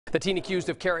The teen accused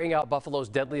of carrying out Buffalo's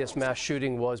deadliest mass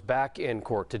shooting was back in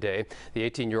court today. The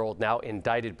 18-year-old now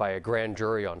indicted by a grand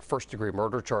jury on first-degree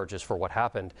murder charges for what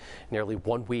happened nearly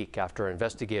 1 week after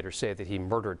investigators say that he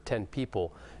murdered 10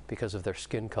 people because of their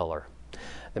skin color.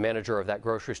 The manager of that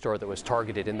grocery store that was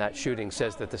targeted in that shooting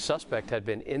says that the suspect had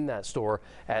been in that store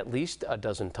at least a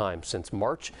dozen times since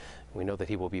March. We know that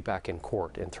he will be back in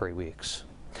court in 3 weeks.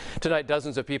 Tonight,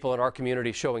 dozens of people in our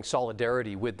community showing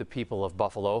solidarity with the people of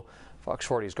Buffalo. Fox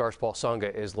 40's Garshpal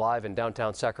Sangha is live in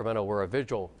downtown Sacramento, where a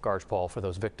vigil, Garshpal, for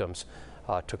those victims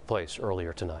took place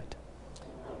earlier tonight.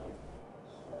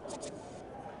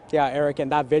 Yeah, Eric,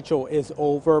 and that vigil is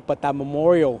over, but that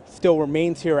memorial still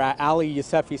remains here at Ali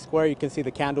Youssefi Square. You can see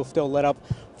the candles still lit up,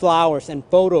 flowers and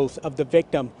photos of the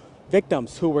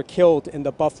victims who were killed in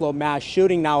the Buffalo mass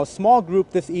shooting. Now, a small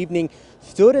group this evening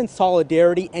stood in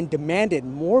solidarity and demanded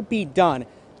more be done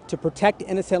to protect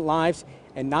innocent lives,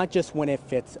 and not just when it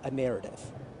fits a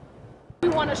narrative. We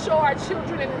want to show our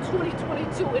children in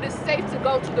 2022 it is safe to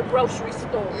go to the grocery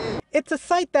store. It's a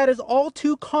sight that is all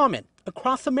too common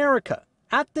across America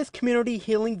at this community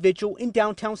healing vigil in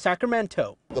downtown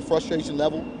Sacramento. The frustration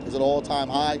level is at an all-time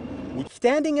high.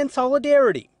 Standing in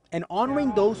solidarity and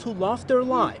honoring those who lost their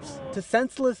lives to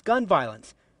senseless gun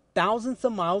violence thousands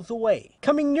of miles away.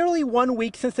 Coming nearly 1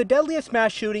 week since the deadliest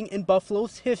mass shooting in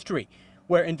Buffalo's history,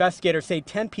 where investigators say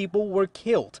 10 people were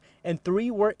killed and 3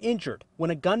 were injured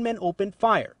when a gunman opened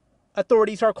fire.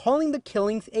 Authorities are calling the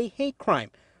killings a hate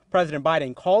crime. President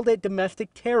Biden called it domestic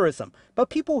terrorism, but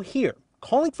people here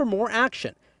calling for more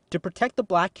action to protect the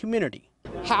black community.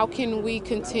 How can we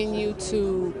continue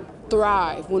to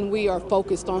thrive when we are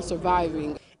focused on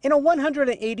surviving? In a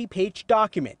 180-page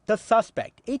document, the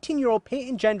suspect, 18-year-old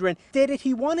Peyton Gendron, stated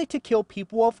he wanted to kill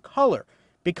people of color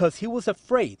because he was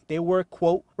afraid they were,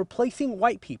 quote, replacing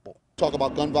white people. Talk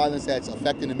about gun violence that's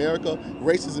affecting America.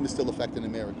 Racism is still affecting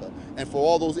America. And for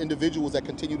all those individuals that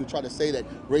continue to try to say that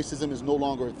racism is no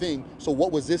longer a thing, so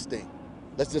what was this thing?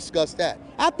 Let's discuss that.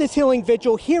 At this healing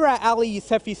vigil here at Ali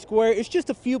Youssefi Square, it's just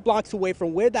a few blocks away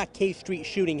from where that K Street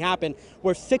shooting happened,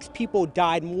 where 6 people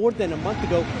died more than a month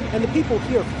ago, and the people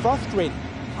here frustrated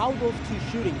how those 2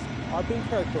 shootings are being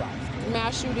characterized.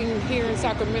 Mass shooting here in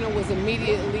Sacramento was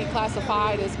immediately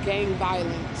classified as gang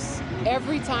violence.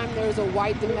 Every time there's a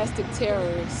white domestic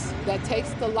terrorist that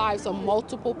takes the lives of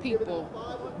multiple people,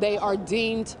 they are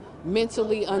deemed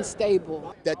mentally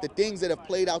unstable. That the things that have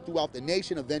played out throughout the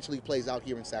nation eventually plays out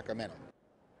here in Sacramento.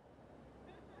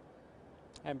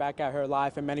 And back at her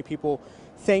live, and many people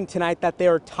saying tonight that they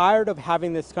are tired of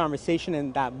having this conversation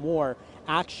and that more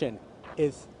action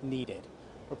is needed.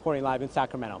 Reporting live in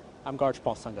Sacramento, I'm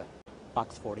Garshpal Sangha,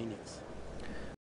 Fox 40 News.